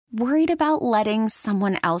Worried about letting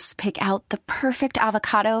someone else pick out the perfect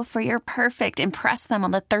avocado for your perfect impress them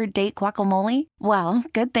on the third date guacamole? Well,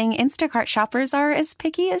 good thing Instacart shoppers are as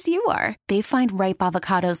picky as you are. They find ripe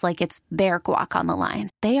avocados like it's their guac on the line.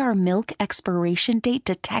 They are milk expiration date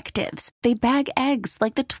detectives. They bag eggs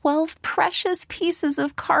like the 12 precious pieces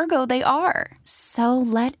of cargo they are. So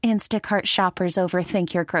let Instacart shoppers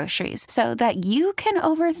overthink your groceries so that you can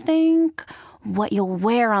overthink what you'll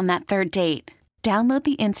wear on that third date. Download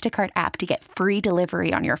the Instacart app to get free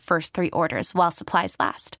delivery on your first 3 orders while supplies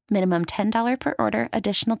last. Minimum $10 per order.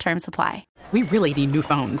 Additional terms apply. We really need new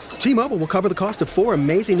phones. T-Mobile will cover the cost of 4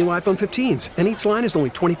 amazing new iPhone 15s, and each line is only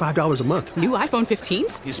 $25 a month. New iPhone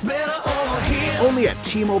 15s? It's better over here. Only at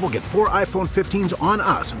T-Mobile, get 4 iPhone 15s on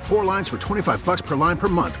us and 4 lines for $25 per line per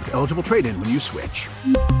month with eligible trade-in when you switch.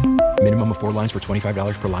 Minimum of 4 lines for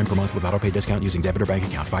 $25 per line per month with autopay discount using debit or bank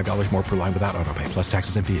account. $5 more per line without autopay, plus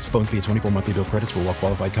taxes and fees. Phone fee at 24 monthly bill credits for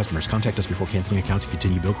well-qualified customers. Contact us before canceling account to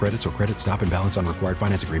continue bill credits or credit stop and balance on required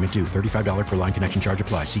finance agreement due. $35 per line connection charge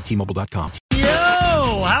applies. See T-Mobile.com.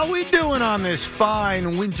 Yo, how we doing on this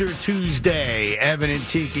fine winter Tuesday? Evan and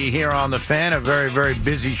Tiki here on The Fan. A very, very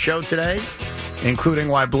busy show today, including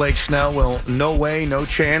why Blake Snell will no way, no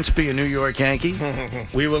chance be a New York Yankee.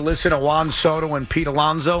 We will listen to Juan Soto and Pete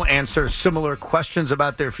Alonso answer similar questions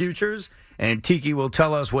about their futures, and Tiki will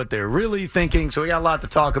tell us what they're really thinking. So we got a lot to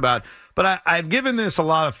talk about. But I've given this a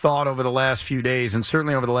lot of thought over the last few days and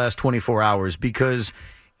certainly over the last 24 hours because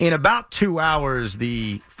in about 2 hours,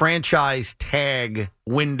 the franchise tag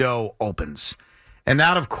window opens. And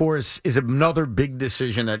that, of course, is another big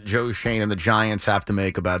decision that Joe Shane and the Giants have to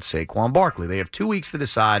make about Saquon Barkley. They have 2 weeks to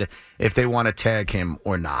decide if they want to tag him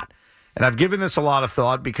or not. And I've given this a lot of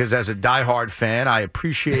thought because as a diehard fan, I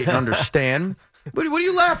appreciate and understand. What are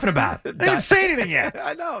you laughing about? I didn't say anything yet.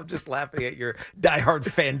 I know. I'm just laughing at your diehard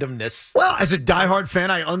fandomness. Well, as a diehard fan,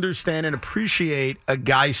 I understand and appreciate a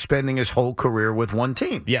guy spending his whole career with one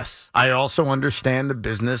team. Yes. I also understand the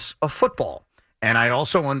business of football. And I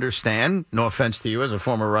also understand, no offense to you as a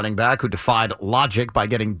former running back who defied logic by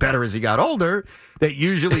getting better as he got older, that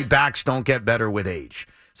usually backs don't get better with age.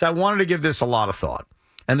 So I wanted to give this a lot of thought.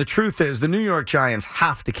 And the truth is the New York Giants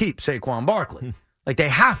have to keep Saquon Barkley. Like, they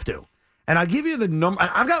have to. And I'll give you the number.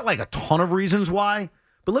 I've got like a ton of reasons why.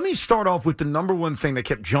 But let me start off with the number one thing that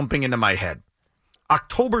kept jumping into my head.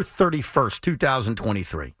 October 31st,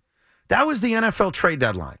 2023. That was the NFL trade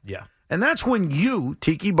deadline. Yeah. And that's when you,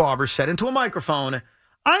 Tiki Barber, said into a microphone,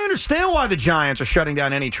 I understand why the Giants are shutting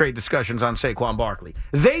down any trade discussions on Saquon Barkley.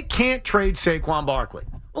 They can't trade Saquon Barkley.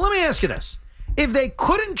 Well, let me ask you this. If they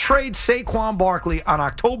couldn't trade Saquon Barkley on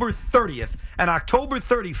October 30th and October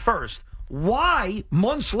 31st, why,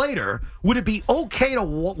 months later, would it be okay to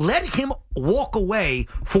let him walk away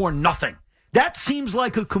for nothing? That seems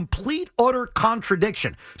like a complete, utter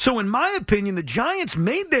contradiction. So in my opinion, the Giants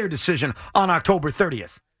made their decision on October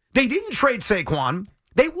 30th. They didn't trade Saquon.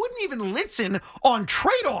 They wouldn't even listen on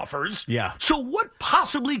trade offers. Yeah. So what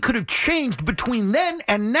possibly could have changed between then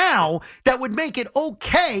and now that would make it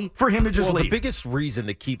okay for him to just leave? The biggest reason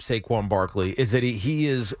to keep Saquon Barkley is that he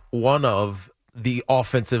is one of the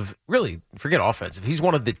offensive, really, forget offensive. He's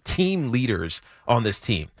one of the team leaders on this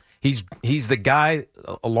team. He's the guy,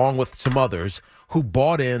 along with some others, who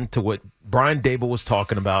bought into what Brian Dable was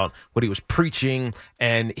talking about, what he was preaching,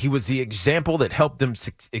 and he was the example that helped them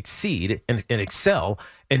exceed and excel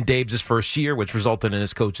in Dave's first year, which resulted in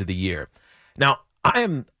his Coach of the Year. Now,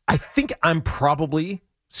 I think I'm probably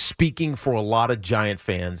speaking for a lot of Giant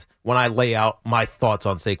fans when I lay out my thoughts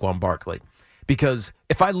on Saquon Barkley. Because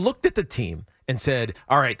if I looked at the team and said,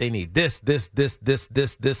 all right, they need this, and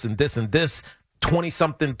this,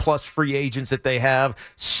 20-something plus free agents that they have,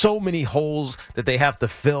 so many holes that they have to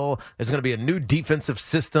fill. There's going to be a new defensive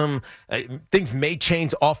system. Things may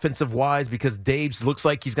change offensive-wise because Dave's looks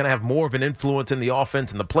like he's going to have more of an influence in the offense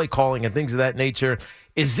and the play calling and things of that nature.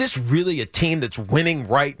 Is this really a team that's winning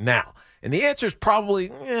right now? And the answer is probably,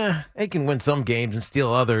 they can win some games and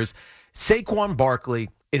steal others. Saquon Barkley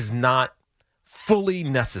is not fully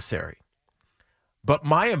necessary. But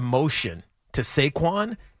my emotion to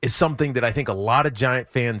Saquon is something that I think a lot of Giant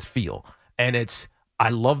fans feel. And it's, I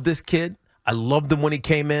love this kid. I loved him when he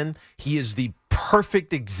came in. He is the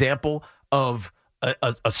perfect example of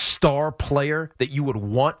a star player that you would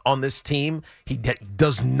want on this team. He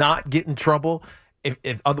does not get in trouble.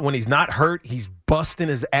 When he's not hurt, he's busting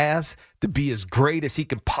his ass to be as great as he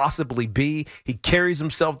can possibly be. He carries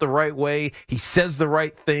himself the right way. He says the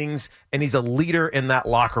right things, and he's a leader in that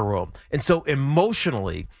locker room. And so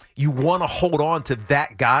emotionally, you want to hold on to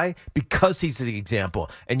that guy because he's the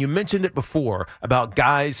example. And you mentioned it before about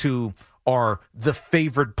guys who are the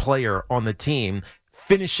favored player on the team.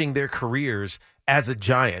 finishing their careers as a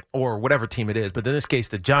Giant or whatever team it is, but in this case,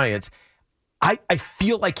 the Giants, I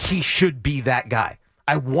feel like he should be that guy.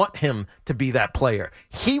 I want him to be that player.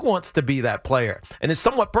 He wants to be that player. And it's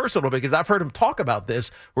somewhat personal because I've heard him talk about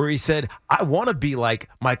this where he said, I want to be like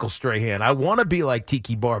Michael Strahan. I want to be like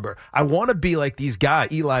Tiki Barber. I want to be like these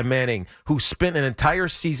guys, Eli Manning, who spent an entire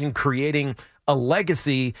season creating a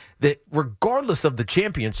legacy that regardless of the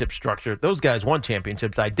championship structure, those guys won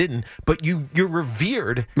championships, I didn't, but you're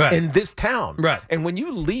revered in this town. Right. And when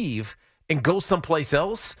you leave and go someplace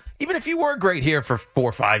else, even if you were great here for 4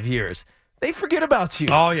 or 5 years, they forget about you.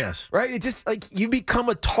 Oh, yes. Right? It's just like you become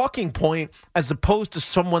a talking point as opposed to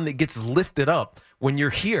someone that gets lifted up when you're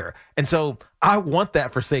here. And so I want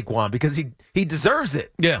that for Saquon because he deserves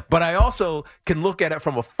it. Yeah. But I also can look at it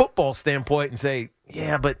from a football standpoint and say,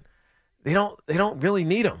 yeah, but they don't really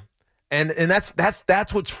need him. And that's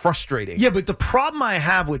what's frustrating. Yeah, but the problem I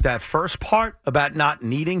have with that first part about not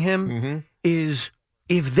needing him is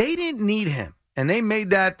if they didn't need him, and they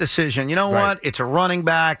made that decision, you know what? It's a running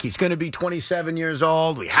back. He's going to be 27 years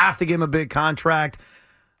old. We have to give him a big contract.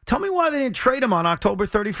 Tell me why they didn't trade him on October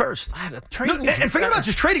 31st. And forget about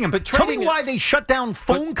just trading him. But tell me why they shut down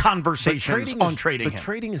phone conversations on trading him. But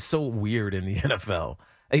trading is so weird in the NFL.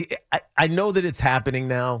 I know that it's happening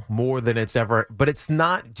now more than it's ever, but it's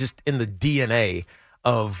not just in the DNA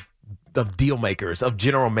of deal makers, of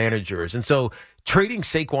general managers. And so trading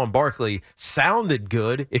Saquon Barkley sounded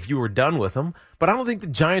good if you were done with him, but I don't think the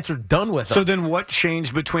Giants are done with him. So then what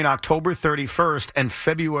changed between October 31st and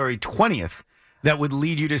February 20th that would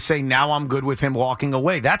lead you to say, now I'm good with him walking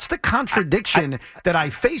away? That's the contradiction that I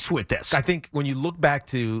face with this. I think when you look back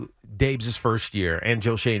to Dave's first year and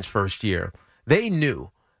Joe Shane's first year, they knew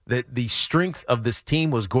that the strength of this team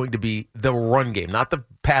was going to be the run game, not the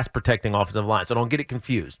pass-protecting offensive line. So don't get it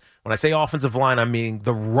confused. When I say offensive line, I mean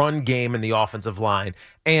the run game and the offensive line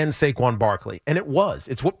and Saquon Barkley. And it was.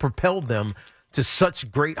 It's what propelled them to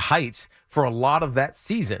such great heights for a lot of that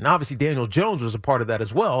season. Now, obviously, Daniel Jones was a part of that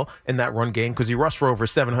as well in that run game because he rushed for over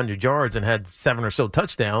 700 yards and had 7 or so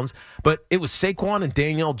touchdowns. But it was Saquon and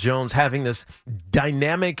Daniel Jones having this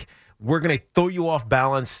dynamic, we're going to throw you off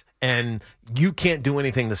balance and you can't do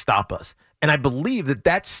anything to stop us. And I believe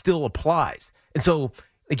that still applies. And so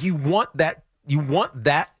like you want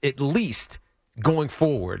that at least going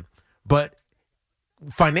forward, but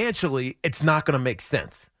financially it's not going to make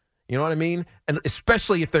sense. You know what I mean? And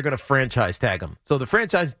especially if they're going to franchise tag him. So the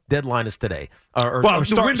franchise deadline is today.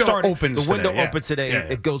 The window opens today. Yeah.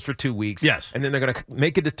 It goes for 2 weeks. Yes. And then they're going to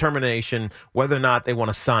make a determination whether or not they want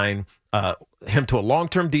to sign him to a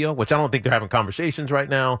long-term deal, which I don't think they're having conversations right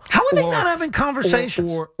now. How are they not having conversations?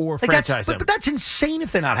 Or franchise him. But that's insane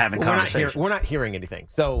if they're not having conversations. We're not hearing anything.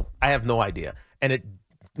 So I have no idea. And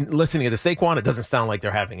listening to Saquon, it doesn't sound like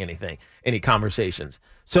they're having any conversations.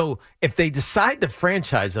 So if they decide to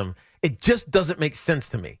franchise him, it just doesn't make sense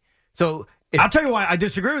to me. So I'll tell you why I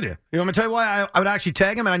disagree with you. I'm going to tell you why I would actually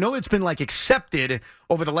tag him. And I know it's been accepted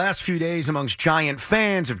over the last few days amongst Giant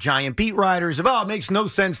fans, of Giant beat writers, it makes no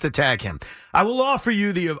sense to tag him. I will offer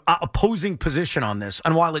you the opposing position on this,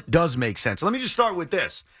 and while it does make sense. Let me just start with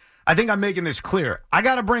this. I think I'm making this clear. I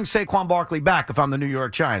got to bring Saquon Barkley back if I'm the New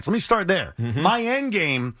York Giants. Let me start there. Mm-hmm. My end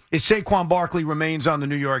game is Saquon Barkley remains on the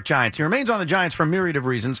New York Giants. He remains on the Giants for a myriad of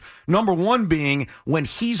reasons. Number one being when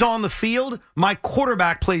he's on the field, my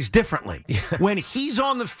quarterback plays differently. Yeah. When he's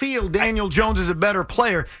on the field, Daniel Jones is a better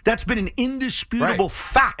player. That's been an indisputable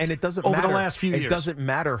fact and it doesn't over matter. The last few years. It doesn't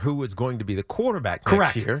matter who is going to be the quarterback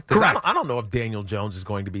Correct. next year. Correct. I don't know if Daniel Jones is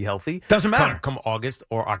going to be healthy. Doesn't matter. Come August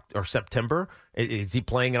or September. Is he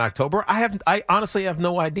playing in October? I honestly have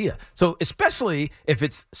no idea. So especially if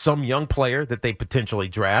it's some young player that they potentially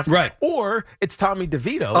draft, right? Or it's Tommy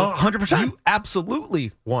DeVito. 100%. You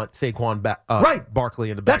absolutely want Saquon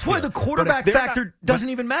Barkley in the back. That's why the quarterback factor doesn't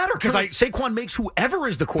even matter because Saquon makes whoever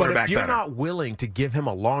is the quarterback But if you're better. not willing to give him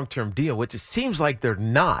a long-term deal, which it seems like they're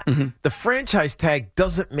not, the franchise tag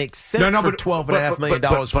doesn't make sense for $12.5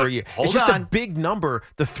 million for a year. It's just a big number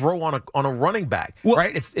to throw on a running back,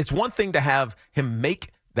 right? It's one thing to have him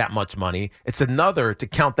make that much money. It's another to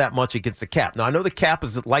count that much against the cap. Now, I know the cap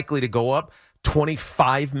is likely to go up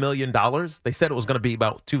 $25 million. They said it was going to be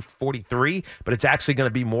about $243, but it's actually going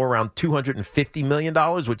to be more around $250 million,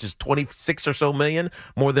 which is 26 or so million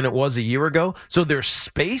more than it was a year ago. So there's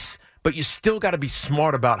space, but you still got to be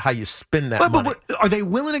smart about how you spend that money. But are they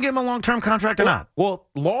willing to give him a long-term contract or not? Well,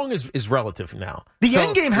 long is relative now. The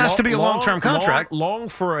end game has to be a long-term contract. Long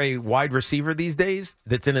for a wide receiver these days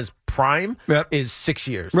that's in his prime is 6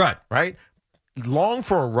 years. Right? Long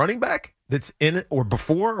for a running back that's in it or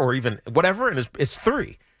before or even whatever, and it's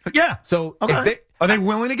 3. Yeah. So Are they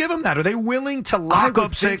willing to give him that? Are they willing to lock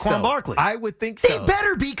up Saquon Barkley? I would think so. They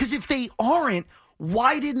better be, because if they aren't,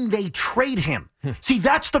 why didn't they trade him? See,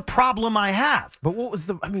 that's the problem I have. But what was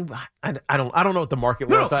I don't know what the market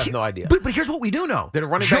was. I have no idea. But here's what we do know. Did a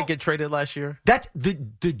running back get traded last year? That the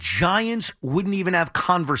Giants wouldn't even have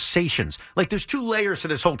conversations. Like, there's two layers to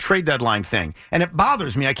this whole trade deadline thing, and it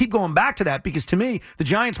bothers me. I keep going back to that because, to me, the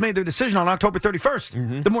Giants made their decision on October 31st.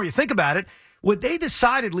 Mm-hmm. The more you think about it, what they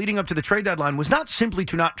decided leading up to the trade deadline was not simply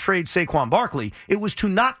to not trade Saquon Barkley. It was to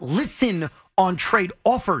not listen on trade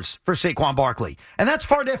offers for Saquon Barkley. And that's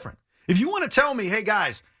far different. If you want to tell me, hey,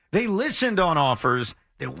 guys, they listened on offers,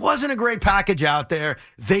 there wasn't a great package out there,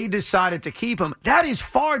 they decided to keep him, that is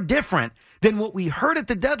far different than what we heard at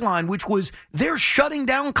the deadline, which was they're shutting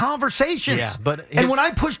down conversations. Yeah, and when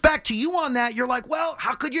I pushed back to you on that, you're like, well,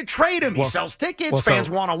 how could you trade him? He sells tickets, fans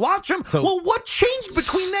want to watch him. Well, what changed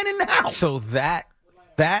between then and now? So that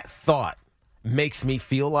thought makes me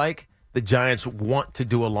feel like the Giants want to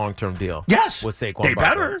do a long-term deal. Yes. With Saquon They Barkley.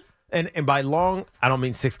 better. And by long, I don't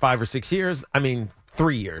mean 5 or 6 years. I mean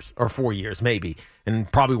 3 years or 4 years maybe.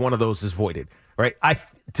 And probably one of those is voided. Right?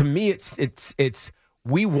 To me, it's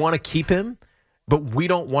we want to keep him, but we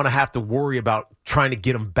don't want to have to worry about trying to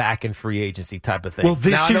get him back in free agency type of thing. Well,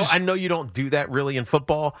 I know you don't do that really in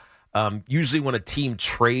football. Usually when a team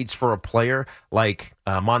trades for a player like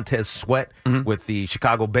Montez Sweat with the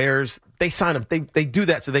Chicago Bears, they sign him. They do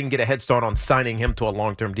that so they can get a head start on signing him to a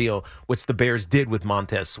long-term deal, which the Bears did with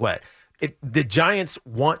Montez Sweat. The Giants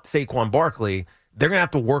want Saquon Barkley. They're going to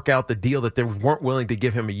have to work out the deal that they weren't willing to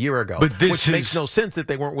give him a year ago, which makes no sense that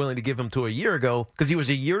they weren't willing to give him to a year ago because he was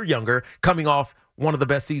a year younger, coming off one of the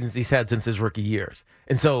best seasons he's had since his rookie years.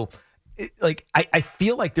 And so, I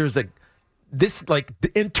feel like there's the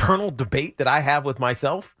internal debate that I have with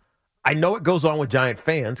myself. I know it goes on with Giant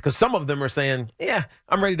fans because some of them are saying, yeah,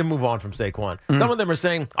 I'm ready to move on from Saquon. Mm-hmm. Some of them are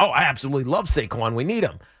saying, oh, I absolutely love Saquon. We need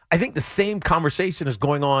him. I think the same conversation is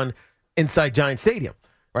going on inside Giant Stadium,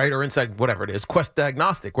 right? Or inside whatever it is, Quest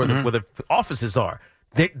Diagnostic, where the offices are.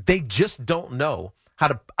 They just don't know how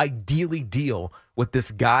to ideally deal with this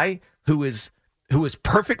guy who is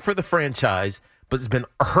perfect for the franchise, but has been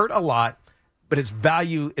hurt a lot, but his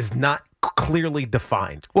value is not clearly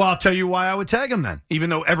defined. Well, I'll tell you why I would tag him then,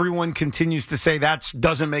 even though everyone continues to say that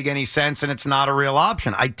doesn't make any sense and it's not a real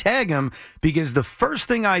option. I tag him because the first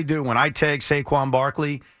thing I do when I tag Saquon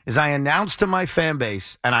Barkley is I announce to my fan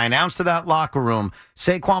base and I announce to that locker room,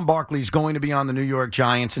 Saquon Barkley is going to be on the New York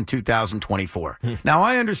Giants in 2024. Now,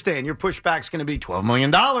 I understand your pushback's going to be $12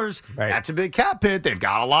 million. Right. That's a big cap hit. They've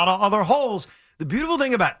got a lot of other holes. The beautiful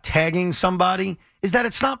thing about tagging somebody is that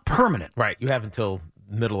it's not permanent. Right. You have until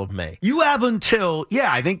middle of May. You have until,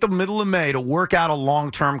 I think the middle of May to work out a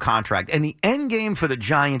long-term contract. And the end game for the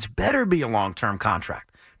Giants better be a long-term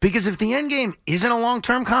contract. Because if the end game isn't a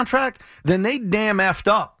long-term contract, then they damn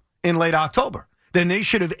effed up in late October. Then they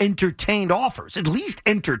should have entertained offers, at least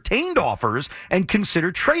entertained offers, and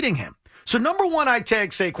considered trading him. So number one, I tag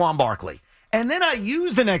Saquon Barkley. And then I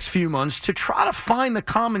use the next few months to try to find the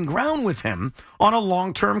common ground with him on a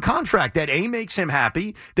long-term contract that A, makes him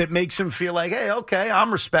happy, that makes him feel like, hey, okay,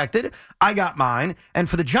 I'm respected, I got mine, and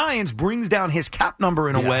for the Giants, brings down his cap number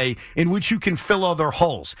in a way in which you can fill other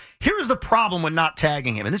holes. Here's the problem with not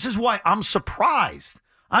tagging him, and this is why I'm surprised.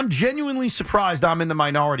 I'm genuinely surprised I'm in the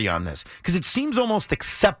minority on this, because it seems almost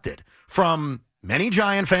accepted from many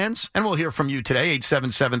Giant fans, and we'll hear from you today,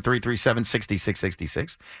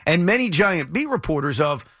 877-337-6666, and many Giant beat reporters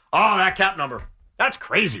of, oh, that cap number, that's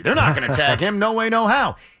crazy. They're not going to tag him. No way, no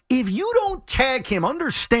how. If you don't tag him,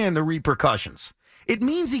 understand the repercussions. It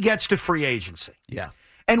means he gets to free agency. Yeah.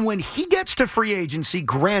 And when he gets to free agency,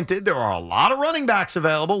 granted, there are a lot of running backs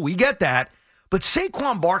available. We get that. But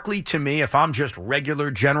Saquon Barkley, to me, if I'm just regular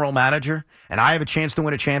general manager and I have a chance to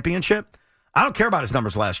win a championship, I don't care about his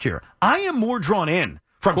numbers last year. I am more drawn in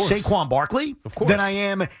from Saquon Barkley than I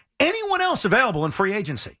am anyone else available in free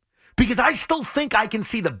agency because I still think I can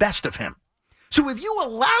see the best of him. So if you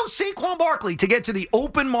allow Saquon Barkley to get to the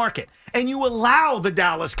open market and you allow the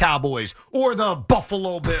Dallas Cowboys or the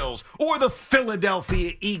Buffalo Bills or the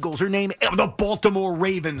Philadelphia Eagles or the Baltimore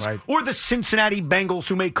Ravens or the Cincinnati Bengals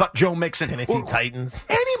who may cut Joe Mixon. Tennessee Titans.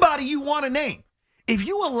 Anybody you want to name. If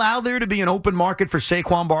you allow there to be an open market for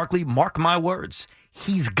Saquon Barkley, mark my words,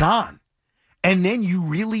 he's gone. And then you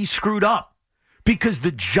really screwed up because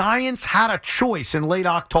the Giants had a choice in late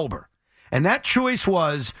October. And that choice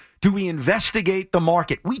was, do we investigate the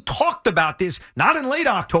market? We talked about this not in late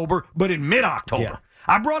October, but in mid-October. Yeah.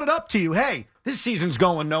 I brought it up to you. Hey, this season's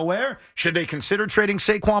going nowhere. Should they consider trading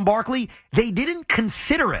Saquon Barkley? They didn't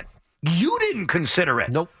consider it. You didn't consider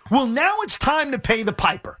it. Nope. Well, now it's time to pay the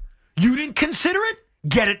piper. You didn't consider it?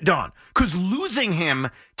 Get it done. Because losing him,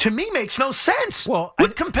 to me, makes no sense. Well,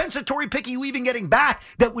 with compensatory pick you even getting back,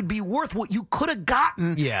 that would be worth what you could have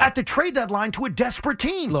gotten at the trade deadline to a desperate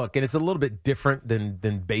team. Look, and it's a little bit different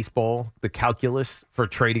than baseball, the calculus for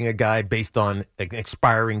trading a guy based on an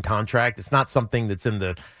expiring contract. It's not something that's in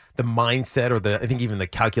the mindset or I think even the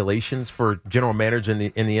calculations for general manager in the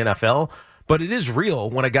NFL. But it is real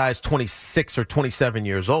when a guy's 26 or 27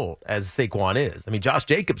 years old, as Saquon is. I mean, Josh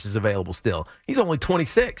Jacobs is available still. He's only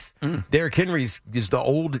 26. Derrick Henry is the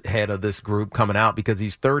old head of this group coming out because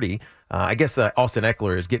he's 30. I guess Austin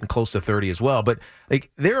Eckler is getting close to 30 as well. But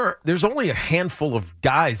like there's only a handful of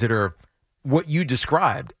guys that are what you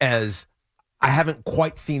described as I haven't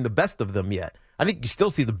quite seen the best of them yet. I think you still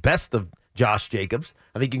see the best of Josh Jacobs.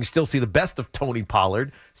 I think you can still see the best of Tony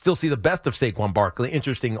Pollard, still see the best of Saquon Barkley.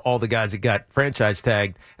 Interesting, all the guys that got franchise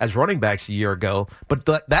tagged as running backs a year ago. But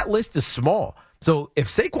that list is small. So if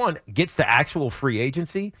Saquon gets to actual free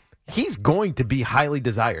agency, he's going to be highly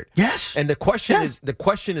desired. Yes. And the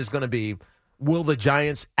question is going to be, will the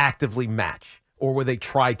Giants actively match? Or will they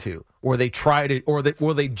try to? Or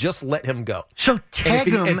will they just let him go? So tag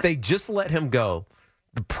him. If they just let him go,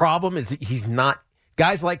 the problem is he's not –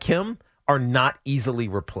 guys like him – are not easily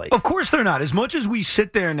replaced. Of course they're not. As much as we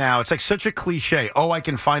sit there now, it's like such a cliche. Oh, I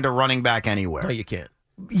can find a running back anywhere. No, you can't.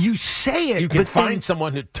 You say it. You can find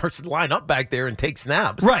someone who line up back there and take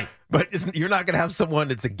snaps. Right. But you're not going to have someone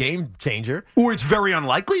that's a game changer. Or it's very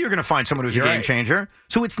unlikely you're going to find someone who's a game changer.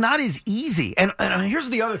 So it's not as easy. And here's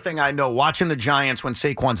the other thing I know, watching the Giants when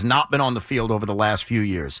Saquon's not been on the field over the last few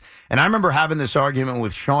years. And I remember having this argument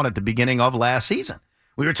with Sean at the beginning of last season.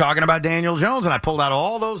 We were talking about Daniel Jones, and I pulled out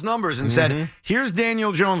all those numbers and said, here's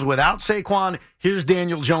Daniel Jones without Saquon, here's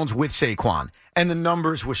Daniel Jones with Saquon. And the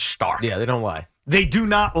numbers were stark. Yeah, they don't lie. They do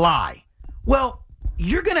not lie. Well,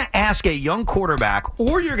 you're going to ask a young quarterback,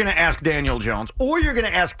 or you're going to ask Daniel Jones, or you're going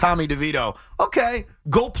to ask Tommy DeVito, okay,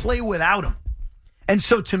 go play without him. And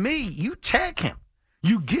so to me, you tag him.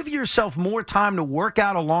 You give yourself more time to work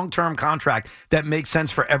out a long-term contract that makes sense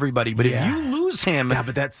for everybody. But if you lose him,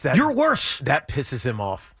 you're worse. That pisses him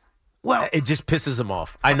off. Well, it just pisses him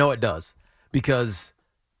off. I know it does because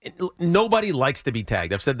nobody likes to be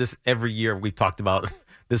tagged. I've said this every year. We've talked about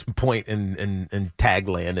this point in tag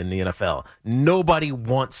land in the NFL. Nobody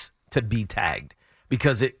wants to be tagged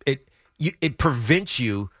because it prevents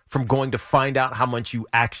you from going to find out how much you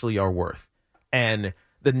actually are worth. And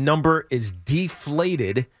the number is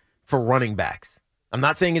deflated for running backs. I'm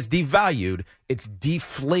not saying it's devalued. It's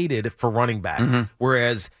deflated for running backs.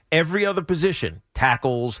 Whereas every other position,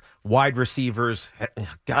 tackles, wide receivers,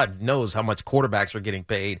 God knows how much quarterbacks are getting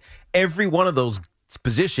paid. Every one of those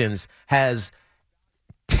positions has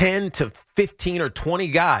 10 to 15 or 20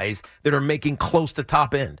 guys that are making close to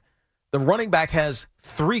top end. The running back has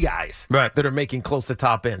 3 guys that are making close to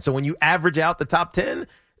top end. So when you average out the top 10,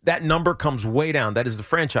 that number comes way down. That is the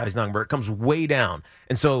franchise number. It comes way down.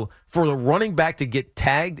 And so for the running back to get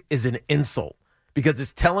tagged is an insult because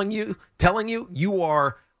it's telling you you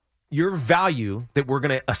are your value that we're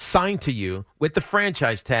going to assign to you with the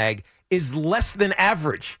franchise tag is less than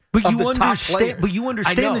average. But you understand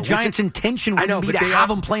the Giants' intention would be to have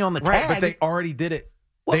him play on the tag. Right, but they already did it.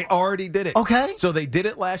 They already did it. Okay. So they did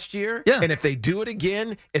it last year. Yeah. And if they do it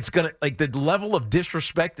again, it's going to, like, the level of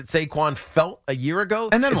disrespect that Saquon felt a year ago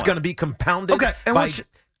is going to be compounded by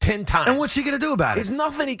 10 times. And what's he going to do about it? There's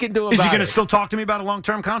nothing he can do about it. Is he going to still talk to me about a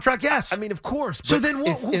long-term contract? Yes. I mean, of course. So then who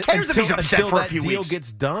cares if he's upset for a few weeks? Until that deal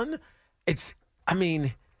gets done,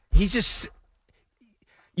 he's just,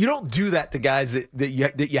 you don't do that to guys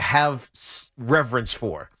that you have reverence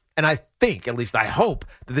for. And I think, at least I hope,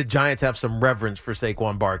 that the Giants have some reverence for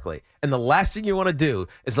Saquon Barkley. And the last thing you want to do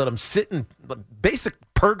is let him sit in basic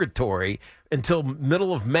purgatory until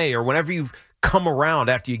middle of May or whenever you've come around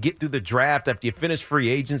after you get through the draft, after you finish free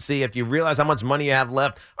agency, after you realize how much money you have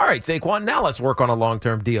left. All right, Saquon, now let's work on a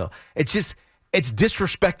long-term deal. It's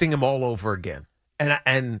disrespecting him all over again.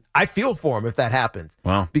 And I feel for him if that happens.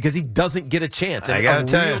 Well, because he doesn't get a chance, a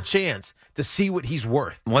real chance to see what he's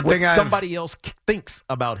worth. What somebody else thinks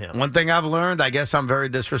about him. One thing I've learned, I guess I'm very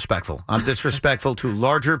disrespectful. I'm disrespectful to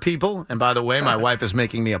larger people. And by the way, my wife is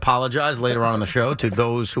making me apologize later on in the show to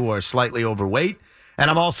those who are slightly overweight.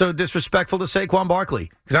 And I'm also disrespectful to Saquon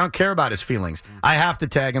Barkley because I don't care about his feelings. I have to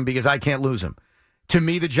tag him because I can't lose him. To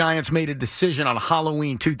me, the Giants made a decision on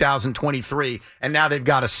Halloween 2023, and now they've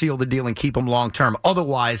got to seal the deal and keep him long-term.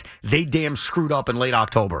 Otherwise, they damn screwed up in late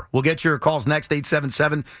October. We'll get your calls next,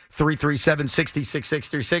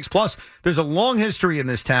 877-337-666636. Plus, there's a long history in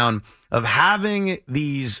this town of having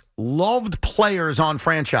these loved players on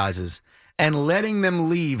franchises and letting them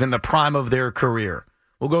leave in the prime of their career.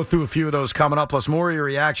 We'll go through a few of those coming up, plus more of your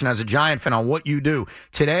reaction as a Giant fan on what you do.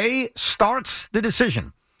 Today starts the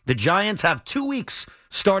decision. The Giants have 2 weeks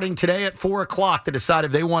starting today at 4 o'clock to decide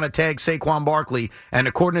if they want to tag Saquon Barkley, and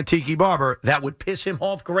according to Tiki Barber, that would piss him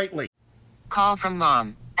off greatly. Call from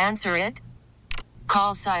mom. Answer it.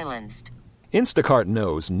 Call silenced. Instacart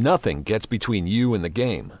knows nothing gets between you and the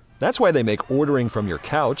game. That's why they make ordering from your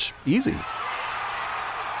couch easy.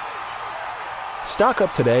 Stock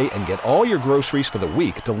up today and get all your groceries for the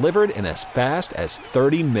week delivered in as fast as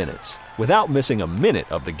 30 minutes without missing a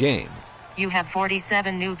minute of the game. You have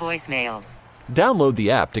 47 new voicemails. Download the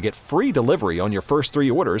app to get free delivery on your first 3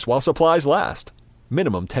 orders while supplies last.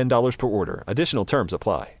 Minimum $10 per order. Additional terms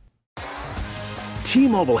apply.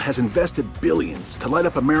 T-Mobile has invested billions to light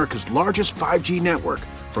up America's largest 5G network,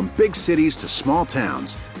 from big cities to small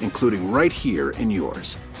towns, including right here in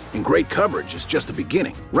yours. And great coverage is just the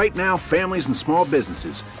beginning. Right now, families and small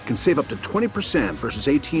businesses can save up to 20% versus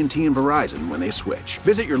AT&T and Verizon when they switch.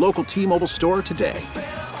 Visit your local T-Mobile store today.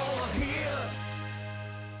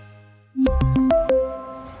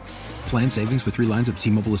 Plan savings with 3 lines of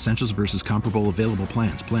T-Mobile Essentials versus comparable available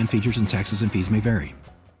plans. Plan features and taxes and fees may vary.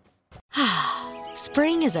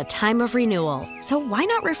 Spring is a time of renewal, so why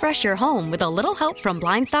not refresh your home with a little help from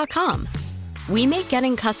Blinds.com? We make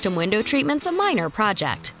getting custom window treatments a minor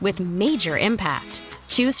project with major impact.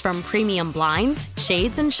 Choose from premium blinds,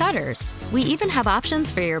 shades, and shutters. We even have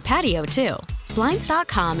options for your patio, too.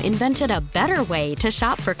 Blinds.com invented a better way to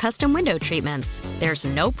shop for custom window treatments. There's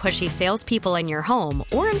no pushy salespeople in your home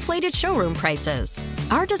or inflated showroom prices.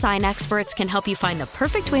 Our design experts can help you find the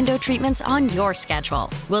perfect window treatments on your schedule.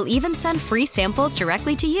 We'll even send free samples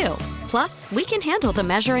directly to you. Plus, we can handle the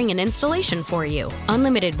measuring and installation for you.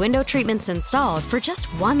 Unlimited window treatments installed for just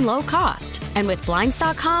one low cost. And with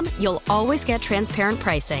Blinds.com, you'll always get transparent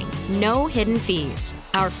pricing. No hidden fees.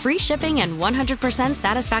 Our free shipping and 100%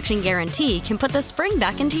 satisfaction guarantee can put the spring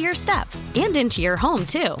back into your step and into your home,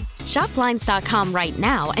 too. Shop Blinds.com right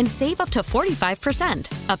now and save up to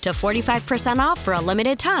 45%. Up to 45% off for a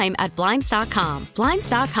limited time at Blinds.com.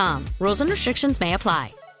 Blinds.com. Rules and restrictions may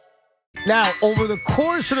apply. Now, over the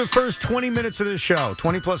course of the first 20 minutes of the show,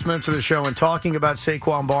 20-plus minutes of the show, and talking about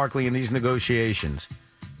Saquon Barkley and these negotiations,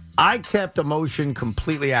 I kept emotion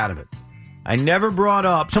completely out of it. I never brought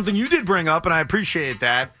up something you did bring up, and I appreciate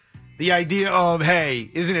that, the idea of,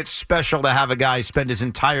 hey, isn't it special to have a guy spend his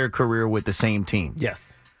entire career with the same team?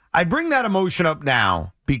 Yes. I bring that emotion up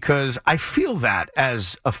now because I feel that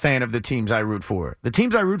as a fan of the teams I root for. The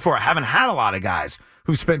teams I root for haven't had a lot of guys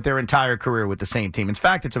who spent their entire career with the same team. In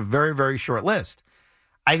fact, it's a very, very short list.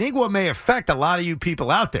 I think what may affect a lot of you people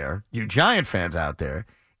out there, you Giant fans out there,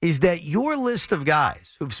 is that your list of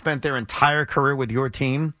guys who've spent their entire career with your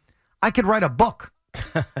team, I could write a book.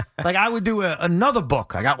 Like I would do another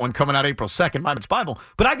book. I got one coming out April 2nd, It's Bible.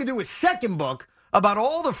 But I could do a second book about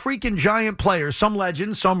all the freaking Giant players, some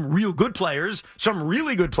legends, some real good players, some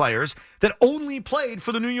really good players that only played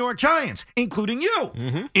for the New York Giants, including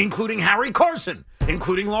you, including Harry Carson,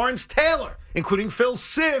 including Lawrence Taylor, including Phil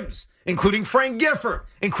Simms, including Frank Gifford,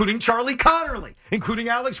 including Charlie Connerly, including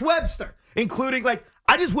Alex Webster, including,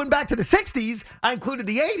 I just went back to the 60s. I included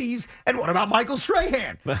the 80s. And what about Michael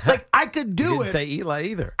Strahan? I could do You didn't it. say Eli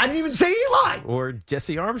either. I didn't even say Eli. Or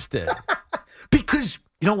Jesse Armstead. Because,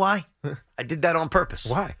 you know why? I did that on purpose.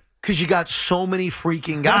 Why? Because you got so many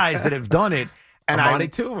freaking guys that have done it. And Amani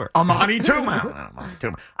Toomer. Amani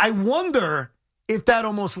Toomer. I wonder if that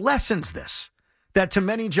almost lessens this. That to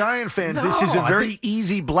many Giant fans, this is a very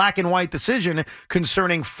easy black and white decision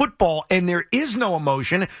concerning football, and there is no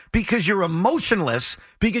emotion because you're emotionless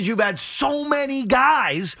because you've had so many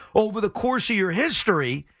guys over the course of your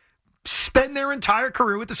history spend their entire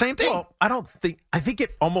career with the same team. Well, I think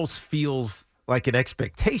it almost feels like an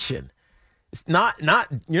expectation. It's not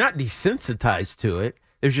you're not desensitized to it.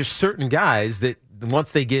 There's just certain guys that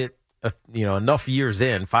once they get enough years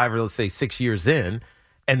in, 5 or let's say 6 years in,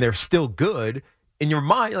 and they're still good. In your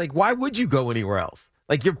mind, why would you go anywhere else?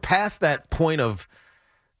 You're past that point of,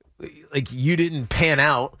 you didn't pan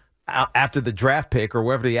out after the draft pick or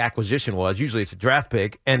wherever the acquisition was. Usually it's a draft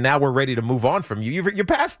pick, and now we're ready to move on from you. You're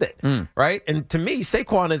past it, right? And to me,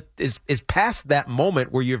 Saquon is past that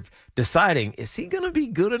moment where you're deciding, is he going to be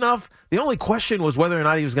good enough? The only question was whether or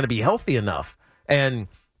not he was going to be healthy enough. And,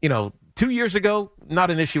 2 years ago,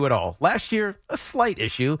 not an issue at all. Last year, a slight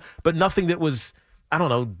issue, but nothing that was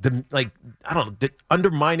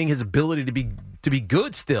undermining his ability to be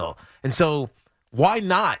good still. And so why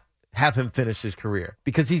not have him finish his career?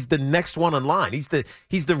 Because he's the next one in line. He's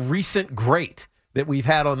the recent great that we've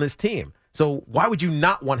had on this team. So why would you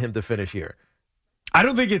not want him to finish here? I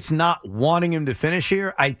don't think it's not wanting him to finish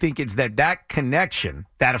here. I think it's that connection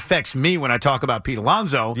that affects me when I talk about Pete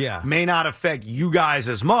Alonso may not affect you guys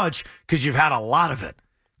as much because you've had a lot of it.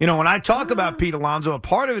 You know, when I talk about Pete Alonso, a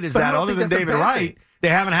part of it is that other than David Wright, they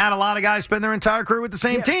haven't had a lot of guys spend their entire career with the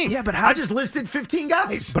same team. Yeah, but I just listed 15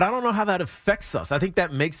 guys. But I don't know how that affects us. I think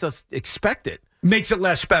that makes us expect it. Makes it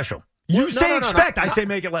less special. You say expect. I say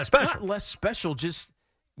make it less special. Not less special, just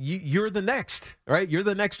you're the next, right? You're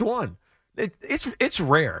the next one. It's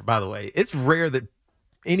rare, by the way. It's rare that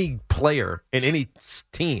any player in any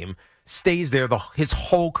team stays there his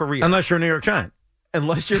whole career. Unless you're a New York Giant.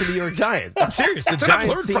 Unless you're the New York Giant. I'm serious. The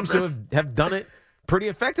Giants seem to have done it pretty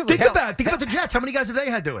effectively. Think about the Jets. How many guys have they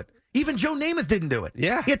had do it? Even Joe Namath didn't do it.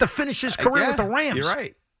 Yeah. He had to finish his career with the Rams. You're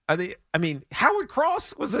right. I mean, Howard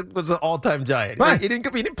Cross was an all-time Giant. Right. He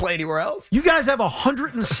didn't play anywhere else. You guys have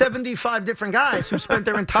 175 different guys who spent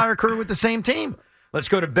their entire career with the same team. Let's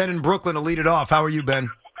go to Ben in Brooklyn to lead it off. How are you, Ben?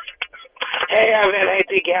 Hey, Evan. Hey,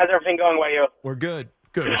 Tiki. How's everything going with you? We're good.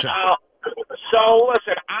 Good. What's up? So,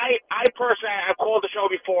 listen, I personally, I've called the show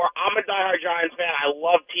before. I'm a diehard Giants fan. I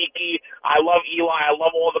love Tiki. I love Eli. I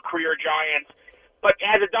love all the career Giants. But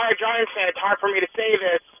as a diehard Giants fan, it's hard for me to say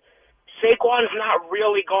this. Saquon's not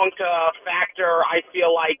really going to factor, I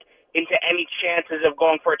feel like, into any chances of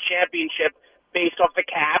going for a championship based off the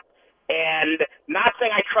cap. And not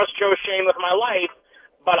saying I trust Joe Shane with my life,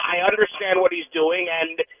 but I understand what he's doing.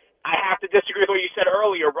 And I have to disagree with what you said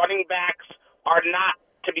earlier. Running backs are not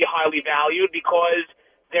to be highly valued because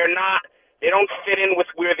they don't fit in with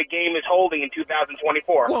where the game is holding in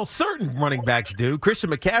 2024. Well, certain running backs do.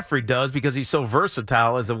 Christian McCaffrey does because he's so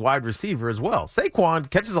versatile as a wide receiver as well. Saquon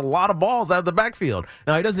catches a lot of balls out of the backfield.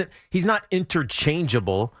 Now, he's not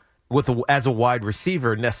interchangeable as a wide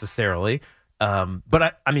receiver necessarily.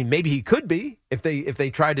 But I mean, maybe he could be if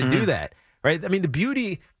they tried to do that. Right? I mean, the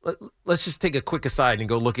beauty, let's just take a quick aside and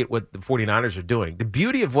go look at what the 49ers are doing. The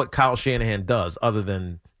beauty of what Kyle Shanahan does, other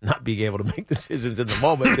than not being able to make decisions in the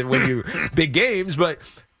moment and win you big games, but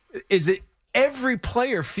is that every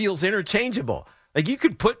player feels interchangeable. Like you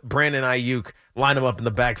could put Brandon Ayuk, line him up in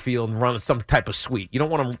the backfield and run some type of sweep. You don't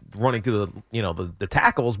want him running through the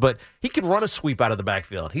tackles, but he could run a sweep out of the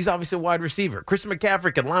backfield. He's obviously a wide receiver. Christian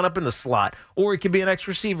McCaffrey can line up in the slot, or he could be an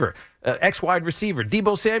ex-receiver, ex-wide receiver.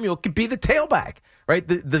 Deebo Samuel could be the tailback, right?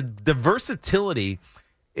 The versatility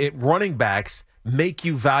at running backs make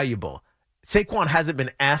you valuable. Saquon hasn't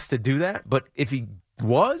been asked to do that, but if he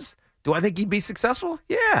was, do I think he'd be successful?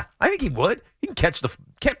 Yeah, I think he would. He can catch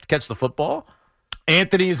the football.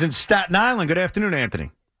 Anthony is in Staten Island. Good afternoon,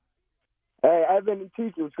 Anthony. Hey, Evan and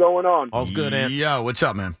Tiki, what's going on? All's good, Anthony. Yo, what's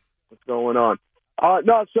up, man? What's going on? I'm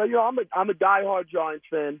a diehard Giants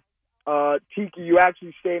fan. Tiki, you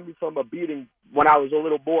actually saved me from a beating when I was a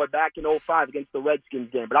little boy back in 2005 against the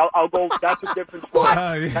Redskins game. But I'll go. That's a different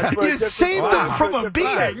story. You saved them from a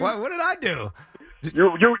beating. What did I do?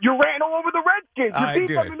 You ran all over the Redskins. You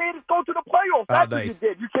beat them and made us go to the playoffs. That's what you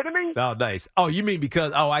did. You kidding me? Oh, nice. Oh, you mean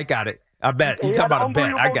because? Oh, I got it. I bet. You talking about a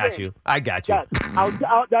bet. I got you.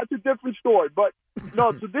 Yeah, that's a different story. But,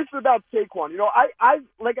 no, so this is about Saquon. You know, I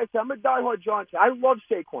like I said, I'm a diehard Giants fan. I love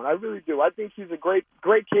Saquon. I really do. I think he's a great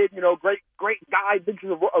kid, you know, great guy. I think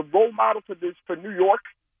he's a role model for New York.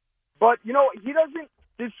 But, you know,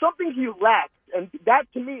 there's something he lacks. And that,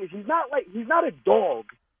 to me, is he's not a dog.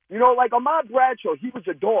 You know, like Ahmad Bradshaw, he was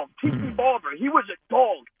a dog. Tiki Barber, he was a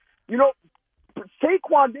dog. You know,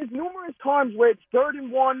 Saquon, there's numerous times where it's 3rd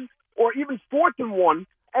and 1 or even 4th and 1,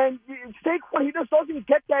 and Saquon, he just doesn't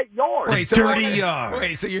get that yard. Wait, so dirty yard.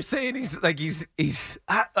 Wait, so you're saying he's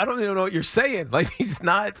I don't even know what you're saying. Like he's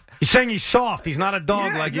not. You're saying he's soft. He's not a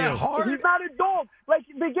dog like you. Hard. He's not a dog. Like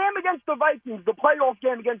the game against the Vikings, the playoff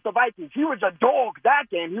game against the Vikings, he was a dog that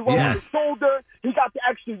game. He rolled his shoulder. He got the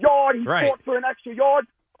extra yard. He fought for an extra yard.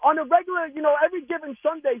 On a regular, you know, every given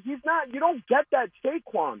Sunday, he's not. You don't get that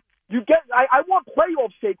Saquon. You get. I want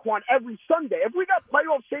playoff Saquon every Sunday. If we got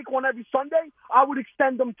playoff Saquon every Sunday, I would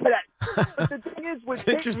extend them today. But the thing is, with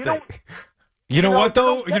interesting. You know what,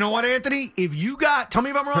 though? You know what, Anthony? If you got, tell me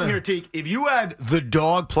if I'm wrong here, Teak. If you had the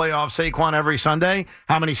dog playoff Saquon every Sunday,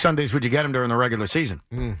 how many Sundays would you get him during the regular season?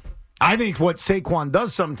 I think what Saquon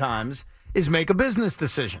does sometimes is make a business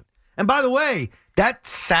decision. And by the way, that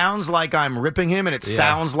sounds like I'm ripping him, and it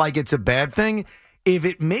sounds like it's a bad thing. If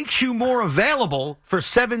it makes you more available for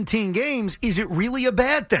 17 games, is it really a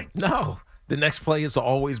bad thing? No. The next play is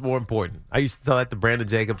always more important. I used to tell that to Brandon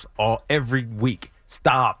Jacobs every week.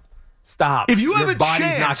 Stop. If you have Your body's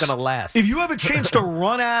chance, not going to last. If you have a chance to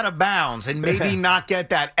run out of bounds and maybe not get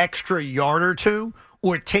that extra yard or two,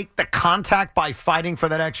 or take the contact by fighting for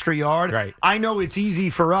that extra yard. Right. I know it's easy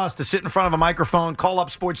for us to sit in front of a microphone, call up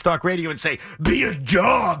Sports Talk Radio and say, be a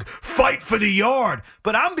dog, fight for the yard.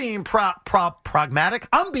 But I'm being pragmatic.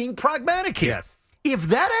 I'm being pragmatic here. Yes. If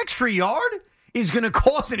that extra yard is going to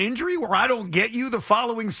cause an injury where I don't get you the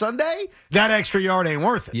following Sunday, that extra yard ain't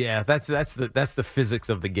worth it. Yeah, that's the physics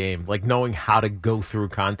of the game, like knowing how to go through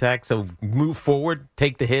contact. So move forward,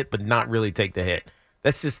 take the hit, but not really take the hit.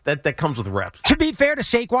 That's just that comes with reps. To be fair to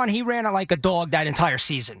Saquon, he ran it like a dog that entire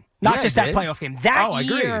season, not just that playoff game. That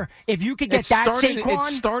year, if you could get Saquon, it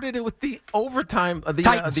started with the overtime,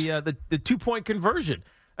 the 2-point conversion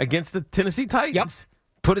against the Tennessee Titans. Yep.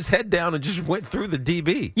 Put his head down and just went through the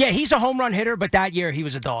DB. Yeah, he's a home run hitter, but that year he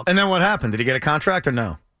was a dog. And then what happened? Did he get a contract or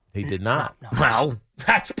no? He did not. No. Well,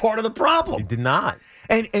 that's part of the problem. He did not.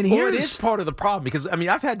 And here it is part of the problem because I mean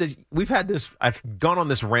I've gone on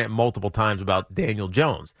this rant multiple times about Daniel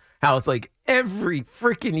Jones. How it's like every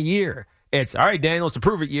freaking year it's all right, Daniel, it's a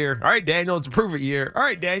prove it year. All right, Daniel, it's a prove it year. All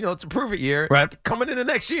right, Daniel, it's a prove it year. Right. Coming into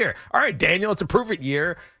next year. All right, Daniel, it's a prove it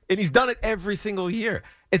year. And he's done it every single year.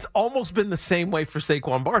 It's almost been the same way for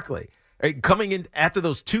Saquon Barkley. Right? Coming in after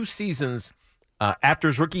those 2 seasons, after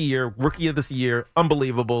his rookie of this year,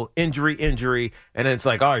 unbelievable, injury, and then it's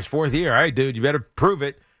like, oh, his 4th year. All right, dude, you better prove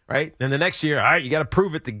it, right? And the next year, all right, you got to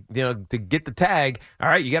prove it to get the tag. All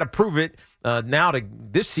right, you got to prove it now to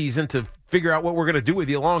this season to figure out what we're going to do with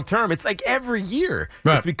you long term. It's like every year.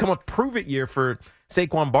 Right. It's become a prove it year for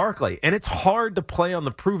Saquon Barkley, and it's hard to play on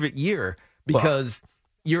the prove it year because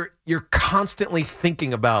you're constantly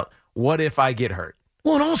thinking about what if I get hurt.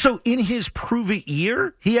 Well, and also in his prove-it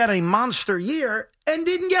year, he had a monster year and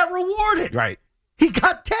didn't get rewarded. Right. He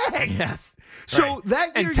got tagged. Yes. So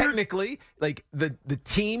that year, and technically, like the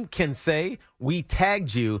team can say, we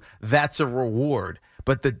tagged you, that's a reward.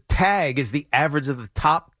 But the tag is the average of the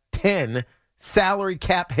top 10 salary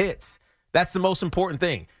cap hits. That's the most important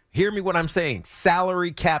thing. Hear me what I'm saying.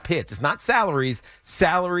 Salary cap hits. It's not salaries,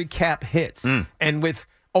 salary cap hits. And with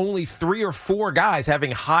only 3 or 4 guys having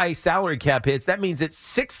high salary cap hits, that means that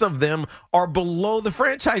 6 of them are below the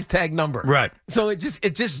franchise tag number. Right. So it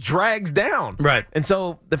just drags down. Right. And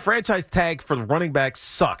so the franchise tag for the running back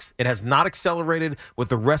sucks. It has not accelerated with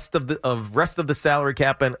the rest of the salary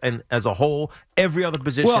cap and as a whole, every other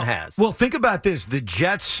position has. Well, think about this. The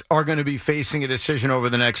Jets are going to be facing a decision over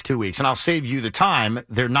the next 2 weeks, and I'll save you the time.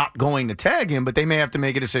 They're not going to tag him, but they may have to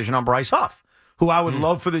make a decision on Bryce Huff, who I would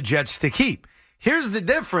love for the Jets to keep. Here's the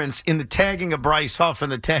difference in the tagging of Bryce Huff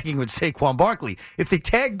and the tagging with Saquon Barkley. If they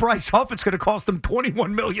tag Bryce Huff, it's going to cost them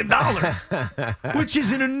 $21 million, which is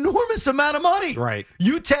an enormous amount of money. Right.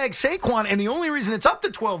 You tag Saquon, and the only reason it's up to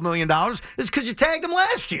 $12 million is because you tagged him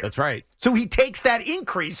last year. That's right. So he takes that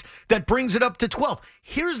increase that brings it up to 12.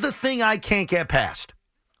 Here's the thing I can't get past.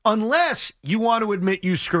 Unless you want to admit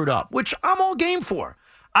you screwed up, which I'm all game for.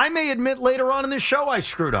 I may admit later on in this show I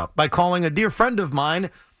screwed up by calling a dear friend of mine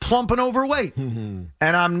plump and overweight. And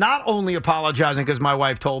I'm not only apologizing because my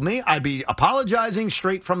wife told me, I'd be apologizing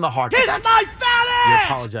straight from the heart. Kiss my fatty! You're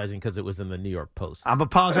apologizing because it was in the New York Post. I'm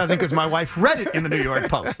apologizing because my wife read it in the New York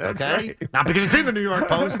Post, okay? Right. Not because it's in the New York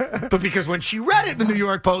Post, but because when she read it in the New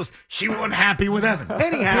York Post, she wasn't happy with Evan.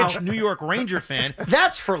 Anyhow, New York Ranger fan,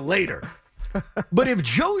 that's for later. But if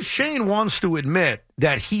Joe Shane wants to admit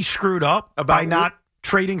that he screwed up by not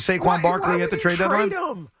trading Saquon Barkley at the trade deadline?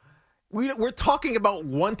 Him? We're talking about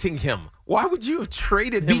wanting him. Why would you have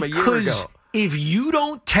traded him a year ago? Because if you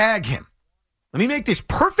don't tag him, let me make this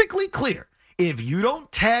perfectly clear. If you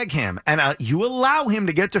don't tag him and you allow him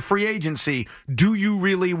to get to free agency, do you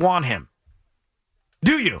really want him?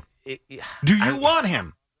 Do you? Do you want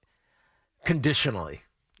him? Conditionally.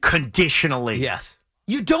 Conditionally. Yes.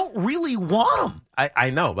 You don't really want him. I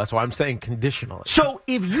know. That's why I'm saying conditionally. So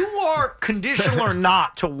if you are conditional or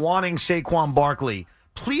not to wanting Saquon Barkley,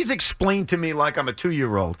 please explain to me, like I'm a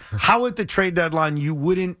 2-year-old, how at the trade deadline you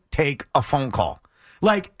wouldn't take a phone call.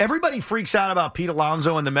 Like, everybody freaks out about Pete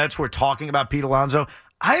Alonso and the Mets were talking about Pete Alonso.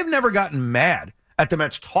 I have never gotten mad at the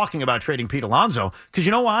Mets talking about trading Pete Alonso because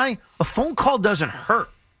you know why? A phone call doesn't hurt.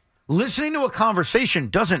 Listening to a conversation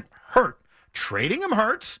doesn't hurt. Trading him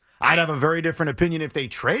hurts. I'd have a very different opinion if they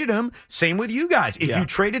traded him. Same with you guys. If you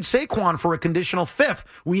traded Saquon for a conditional 5th,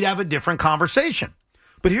 we'd have a different conversation.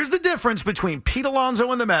 But here's the difference between Pete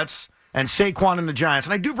Alonso and the Mets and Saquon and the Giants.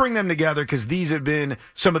 And I do bring them together because these have been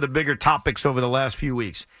some of the bigger topics over the last few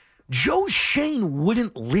weeks. Joe Shane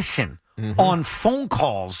wouldn't listen on phone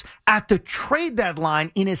calls at the trade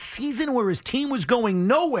deadline in a season where his team was going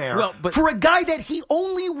nowhere for a guy that he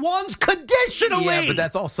only wants conditionally. Yeah, but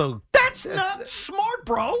that's also That's not smart,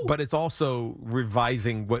 bro. But it's also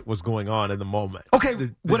revising what was going on in the moment. Okay,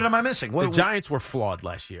 what am I missing? The Giants were flawed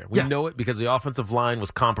last year. We know it because the offensive line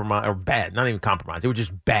was compromised, or bad. Not even compromised. They were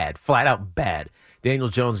just bad, flat out bad. Daniel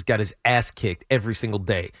Jones got his ass kicked every single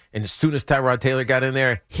day. And as soon as Tyrod Taylor got in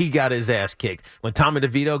there, he got his ass kicked. When Tommy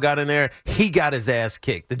DeVito got in there, he got his ass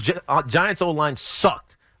kicked. The Giants' O-line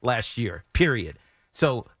sucked last year, period.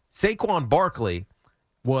 So Saquon Barkley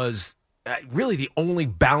was really the only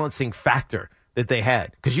balancing factor that they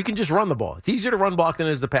had, because you can just run the ball. It's easier to run block than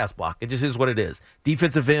it is to pass block. It just is what it is.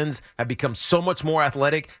 Defensive ends have become so much more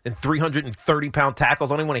athletic than 330-pound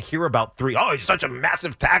tackles. I don't even want to hear about three. Oh, he's such a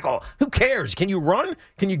massive tackle. Who cares? Can you run?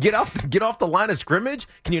 Can you get off the line of scrimmage?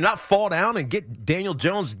 Can you not fall down and get Daniel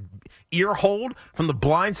Jones' ear hold from the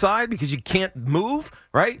blind side because you can't move,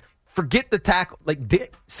 right? Forget the tackle.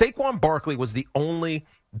 Saquon Barkley was the only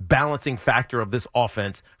balancing factor of this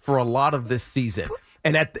offense for a lot of this season.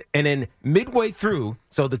 And then midway through,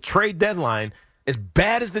 so the trade deadline, as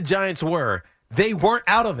bad as the Giants were, they weren't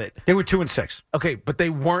out of it. They were 2-6. Okay, but they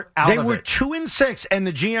weren't out of it. They were 2-6, and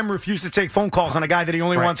the GM refused to take phone calls on a guy that he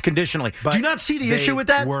only wants conditionally. But do you not see the issue with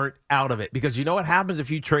that? They weren't out of it. Because you know what happens if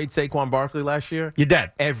you trade Saquon Barkley last year? You're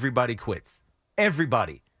dead. Everybody quits.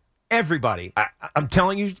 Everybody. I'm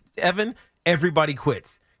telling you, Evan, everybody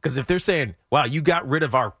quits. Because if they're saying, wow, you got rid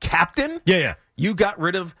of our captain? Yeah. You got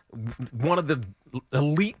rid of one of the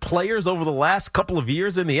elite players over the last couple of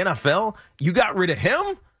years in the NFL? You got rid of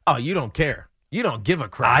him? Oh, you don't care. You don't give a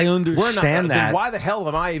crap. I understand that. Then why the hell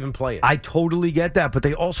am I even playing? I totally get that, but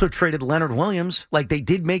they also traded Leonard Williams. Like, they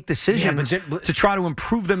did make decisions to try to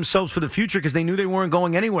improve themselves for the future because they knew they weren't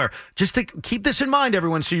going anywhere. Just to keep this in mind,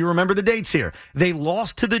 everyone, so you remember the dates here. They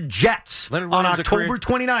lost to the Jets on October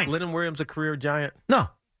 29th. Leonard Williams a career Giant? No.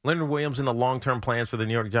 Leonard Williams in the long-term plans for the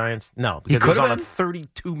New York Giants? No, because he was on a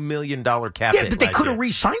 $32 million cap hit. Yeah, but they could have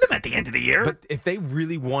re-signed him at the end of the year. But if they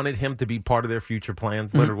really wanted him to be part of their future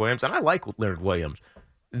plans, Leonard Williams, and I like Leonard Williams,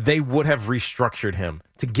 they would have restructured him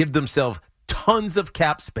to give themselves tons of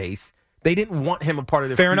cap space. They didn't want him a part of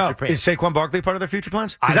their future plans. Fair enough. Is Saquon Barkley part of their future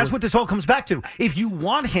plans? Because that's what this all comes back to. If you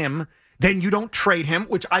want him, then you don't trade him,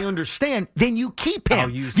 which I understand. Then you keep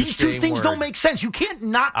him. These two things don't make sense. You can't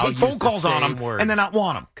not take phone calls on him and then not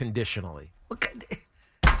want him. Conditionally.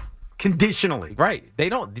 Conditionally. Right. They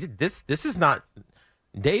don't. This is not.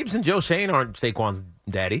 Dave's and Joe Shane aren't Saquon's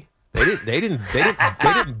daddy. They didn't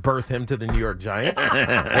birth him to the New York Giants.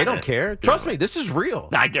 They don't care. Trust me, this is real.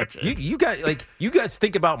 I get you. You guys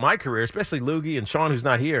think about my career, especially Loogie and Sean, who's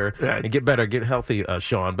not here, and get healthy,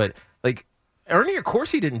 Sean. But Ernie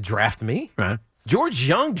Accorsi didn't draft me. Right. George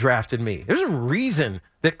Young drafted me. There's a reason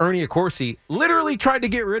that Ernie Accorsi literally tried to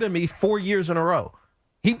get rid of me 4 years in a row.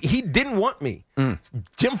 He didn't want me.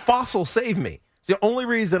 Jim Fossil saved me. It's the only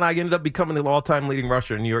reason I ended up becoming the all-time leading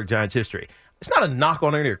rusher in New York Giants history. It's not a knock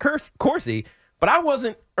on Ernie Accorsi, but I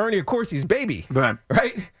wasn't Ernie Accorsi's baby. Right.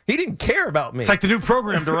 He didn't care about me. It's like the new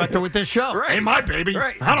program director with this show. Right. Ain't my baby.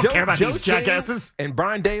 Right. I don't care about these jackasses. And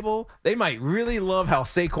Brian Dable, they might really love how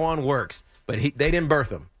Saquon works, but they didn't birth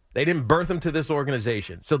him. They didn't birth him to this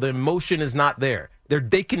organization. So the emotion is not there.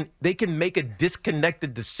 They can make a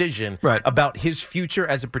disconnected decision about his future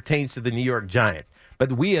as it pertains to the New York Giants.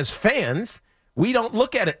 But we as fans, we don't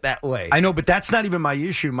look at it that way. I know, but that's not even my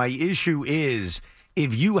issue. My issue is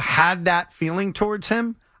if you had that feeling towards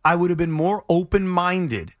him, I would have been more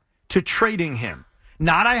open-minded to trading him.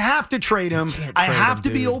 Not I have to trade him. I have to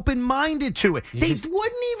be open-minded to it. They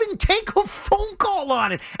wouldn't even take a phone call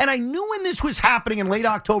on it. And I knew when this was happening in late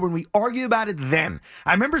October, and we argued about it then.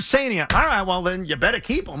 I remember saying to you, all right, well, then you better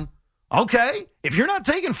keep him. Okay, if you're not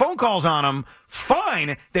taking phone calls on him,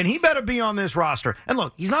 fine, then he better be on this roster. And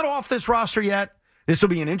look, he's not off this roster yet. This will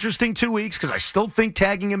be an interesting 2 weeks because I still think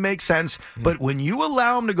tagging him makes sense. But when you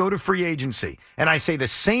allow him to go to free agency, and I say the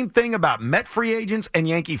same thing about Met free agents and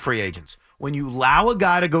Yankee free agents, when you allow a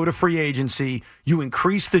guy to go to free agency, you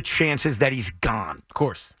increase the chances that he's gone. Of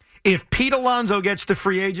course. If Pete Alonso gets to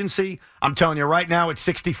free agency, I'm telling you right now, it's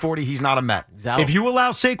 60-40, he's not a Met. If you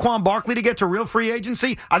allow Saquon Barkley to get to real free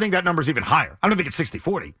agency, I think that number's even higher. I don't think it's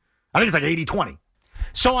 60-40. I think it's like 80-20.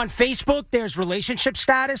 So on Facebook, there's relationship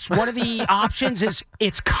status. One of the options is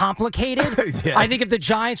it's complicated. Yes. I think if the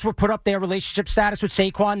Giants would put up their relationship status with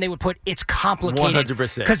Saquon, they would put it's complicated.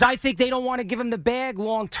 100%. Because I think they don't want to give him the bag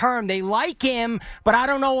long term. They like him, but I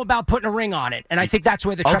don't know about putting a ring on it. And I think that's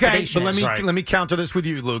where the trepidation is. But let me counter this with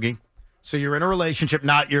you, Loogie. So you're in a relationship,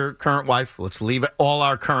 not your current wife. Let's leave all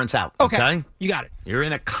our currents out. Okay? You got it. You're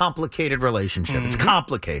in a complicated relationship. Mm-hmm. It's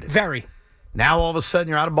complicated. Very. Now all of a sudden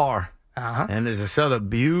you're at a bar. Uh-huh. And there's this other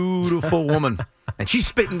beautiful woman, and she's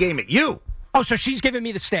spitting game at you. Oh, so she's giving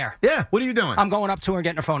me the stare. Yeah. What are you doing? I'm going up to her and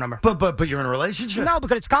getting her phone number. But you're in a relationship? No,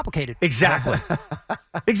 because it's complicated. Exactly.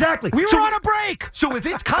 Exactly. We were on a break. So if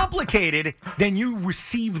it's complicated, then you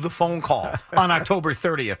receive the phone call on October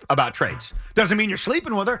 30th about trades. Doesn't mean you're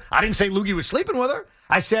sleeping with her. I didn't say Loogie was sleeping with her.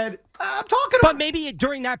 I said, I'm talking to her. But maybe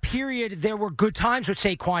during that period, there were good times with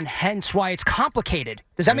Saquon, hence why it's complicated.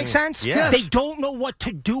 Does that make sense? Yes. They don't know what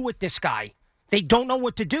to do with this guy. They don't know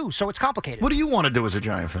what to do, so it's complicated. What do you want to do as a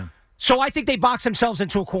Giant fan? So I think they box themselves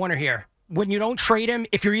into a corner here. When you don't trade him,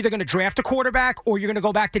 if you're either going to draft a quarterback or you're going to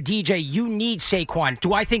go back to DJ, you need Saquon.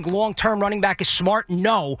 Do I think long-term running back is smart?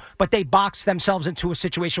 No, but they box themselves into a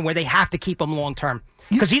situation where they have to keep him long-term.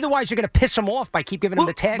 Because otherwise you're going to piss him off by keep giving him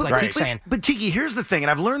the tag, like Teke's saying. But Tiki, here's the thing, and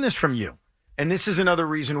I've learned this from you, and this is another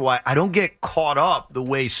reason why I don't get caught up the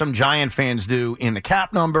way some Giant fans do in the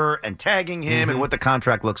cap number and tagging him and what the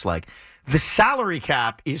contract looks like. The salary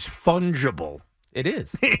cap is fungible. It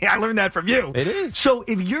is. I learned that from you. It is. So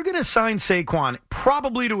if you're going to sign Saquon,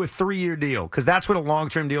 probably to a 3-year deal, because that's what a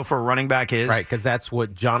long-term deal for a running back is. Right, because that's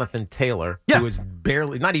what Jonathan Taylor, who is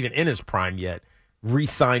barely, not even in his prime yet,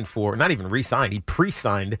 re-signed for. Not even re-signed. He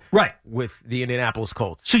pre-signed with the Indianapolis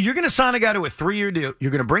Colts. So you're going to sign a guy to a 3-year deal.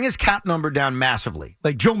 You're going to bring his cap number down massively.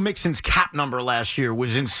 Like Joe Mixon's cap number last year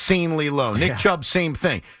was insanely low. Nick Chubb, same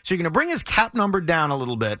thing. So you're going to bring his cap number down a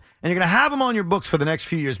little bit, and you're going to have him on your books for the next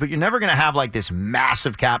few years, but you're never going to have like this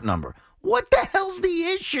massive cap number. What the hell's the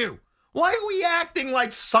issue? Why are we acting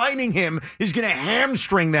like signing him is going to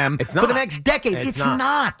hamstring them for the next decade? It's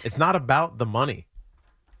not. It's not about the money.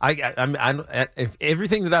 If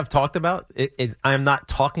everything that I've talked about, I'm not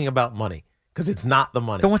talking about money because it's not the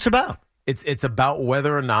money. Then what's it about? It's about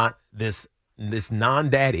whether or not this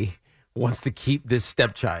non-daddy wants to keep this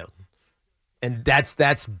stepchild, and that's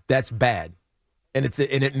bad, and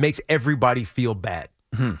it makes everybody feel bad,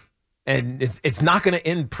 and it's not going to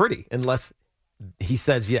end pretty unless he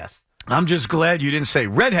says yes. I'm just glad you didn't say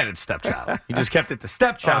redheaded stepchild. You just kept it the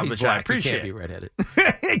stepchild, which I appreciate. He can't be redheaded.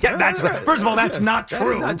 First of all, that's not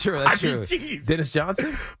true. That's not true. That's true. Dennis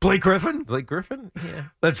Johnson? Blake Griffin? Yeah.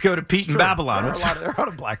 Let's go to Pete in Babylon. There are a lot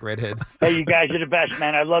of black redheads. Hey, you guys are the best,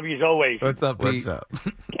 man. I love you as always. What's up, Pete? What's up?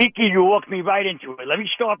 Tiki, you walked me right into it. Let me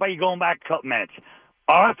start by you going back a couple minutes.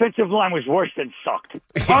 Our offensive line was worse than sucked.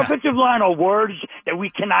 Our offensive line are words that we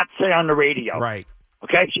cannot say on the radio. Right.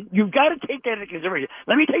 Okay, so you've got to take that into consideration.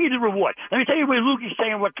 Let me tell you the reward. Let me tell you where Luke is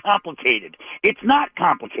saying what complicated. It's not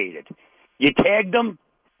complicated. You tagged them,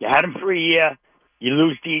 you had them for a year, you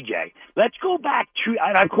lose DJ. Let's go back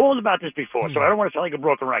and I've called about this before, so I don't want to sound like a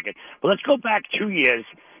broken record, but let's go back 2 years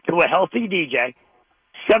to a healthy DJ,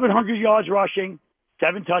 700 yards rushing,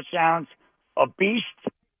 7 touchdowns, a beast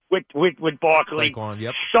with Barkley. Saquon,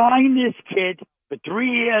 yep. Sign this kid for 3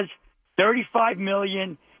 years, $35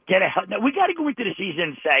 million. Now, we got to go into the season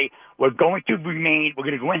and say we're going to go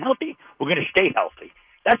in healthy, we're going to stay healthy.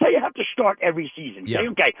 That's how you have to start every season. Yep. Say,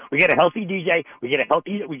 okay, we get a healthy DJ, we get a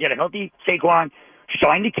healthy Saquon,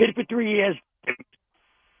 sign the kid for 3 years.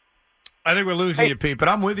 I think we're losing you, Pete, but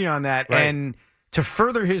I'm with you on that. Right. And to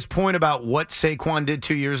further his point about what Saquon did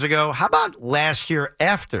 2 years ago, how about last year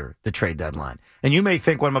after the trade deadline? And you may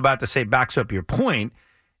think what I'm about to say backs up your point.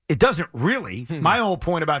 It doesn't really. My whole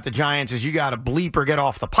point about the Giants is you got to bleep or get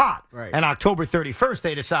off the pot. Right. And October 31st,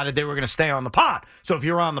 they decided they were going to stay on the pot. So if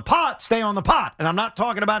you're on the pot, stay on the pot. And I'm not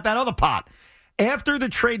talking about that other pot. After the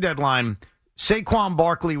trade deadline, Saquon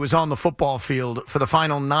Barkley was on the football field for the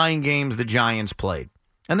final 9 games the Giants played.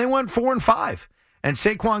 And they went 4-5. And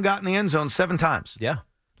Saquon got in the end zone 7 times. Yeah.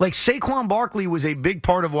 Like Saquon Barkley was a big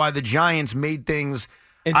part of why the Giants made things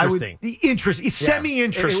interesting.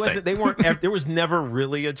 Semi-interesting. They weren't. There was never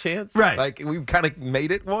really a chance. Right. Like we kind of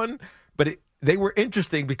made it one, but they were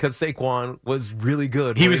interesting because Saquon was really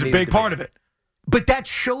good. He was a big part of it. But that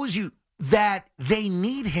shows you that they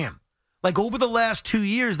need him. Like over the last 2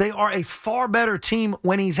 years, they are a far better team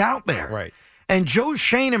when he's out there. Right. And Joe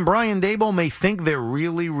Shane and Brian Daboll may think they're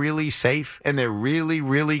really, really safe and they're really,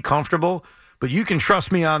 really comfortable. But you can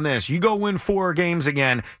trust me on this. You go win 4 games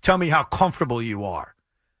again, tell me how comfortable you are.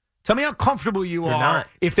 Tell me how comfortable you are not.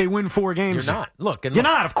 If they win 4 games. You're not. Look, you're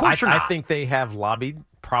not. Of course you're not. I think they have lobbied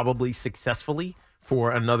probably successfully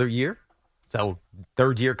for another year. So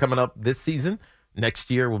 3rd year coming up this season.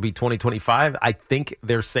 Next year will be 2025. I think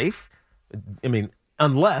they're safe. I mean,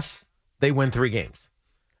 unless they win 3 games.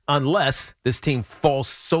 Unless this team falls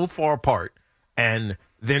so far apart and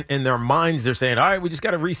then in their minds they're saying, all right, we just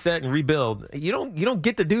got to reset and rebuild. You don't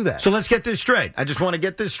get to do that. So let's get this straight. I just want to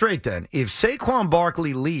get this straight then. If Saquon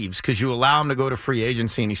Barkley leaves because you allow him to go to free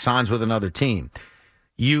agency and he signs with another team,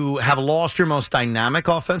 you have lost your most dynamic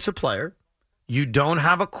offensive player. You don't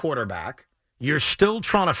have a quarterback. You're still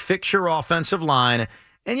trying to fix your offensive line,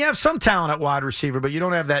 and you have some talent at wide receiver, but you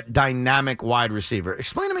don't have that dynamic wide receiver.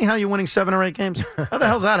 Explain to me how you're winning 7 or 8 games. How the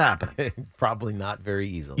hell's that happening? Probably not very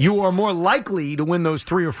easily. You are more likely to win those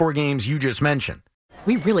 3 or 4 games you just mentioned.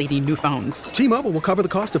 We really need new phones. T-Mobile will cover the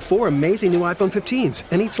cost of 4 amazing new iPhone 15s,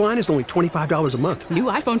 and each line is only $25 a month. New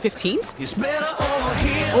iPhone 15s? It's better over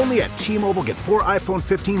here. Only at T-Mobile, get 4 iPhone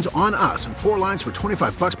 15s on us and 4 lines for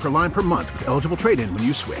 $25 per line per month with eligible trade-in when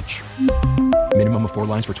you switch. Minimum of 4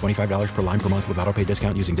 lines for $25 per line per month with autopay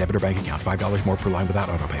discount using debit or bank account. $5 more per line without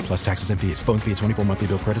autopay, plus taxes and fees. Phone fee at 24 monthly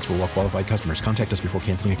bill credits for well-qualified customers. Contact us before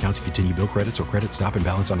canceling account to continue bill credits or credit stop and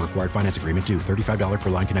balance on required finance agreement due. $35 per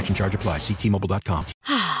line connection charge applies. See T-Mobile.com.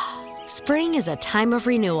 Spring is a time of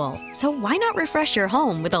renewal, so why not refresh your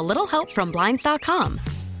home with a little help from Blinds.com?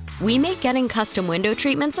 We make getting custom window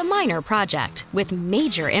treatments a minor project with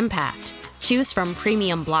major impact. Choose from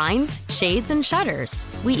premium blinds, shades, and shutters.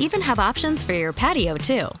 We even have options for your patio,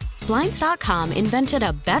 too. Blinds.com invented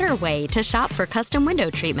a better way to shop for custom window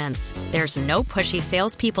treatments. There's no pushy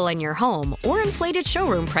salespeople in your home or inflated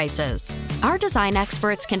showroom prices. Our design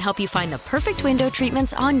experts can help you find the perfect window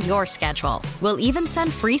treatments on your schedule. We'll even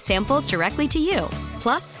send free samples directly to you.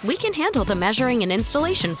 Plus, we can handle the measuring and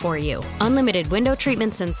installation for you. Unlimited window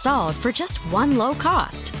treatments installed for just one low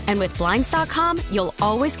cost. And with Blinds.com, you'll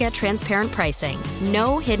always get transparent pricing.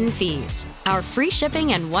 No hidden fees. Our free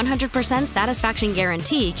shipping and 100% satisfaction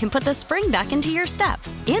guarantee can put the spring back into your step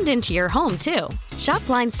and into your home, too. Shop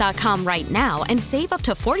Blinds.com right now and save up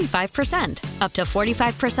to 45%. Up to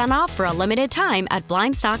 45% off for a limited time at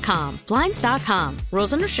Blinds.com. Blinds.com.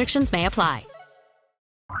 Rules and restrictions may apply.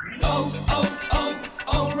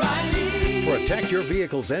 O'Reilly. Protect your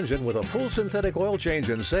vehicle's engine with a full synthetic oil change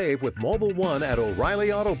and save with Mobile One at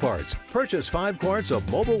O'Reilly Auto Parts. Purchase 5 quarts of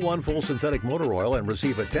Mobile One full synthetic motor oil and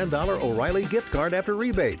receive a $10 O'Reilly gift card after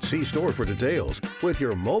rebate. See store for details. With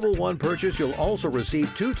your Mobile One purchase, you'll also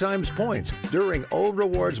receive 2 times points during O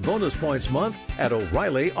Rewards Bonus Points Month at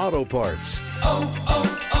O'Reilly Auto Parts.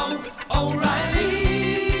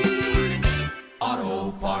 O'Reilly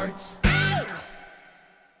Auto Parts.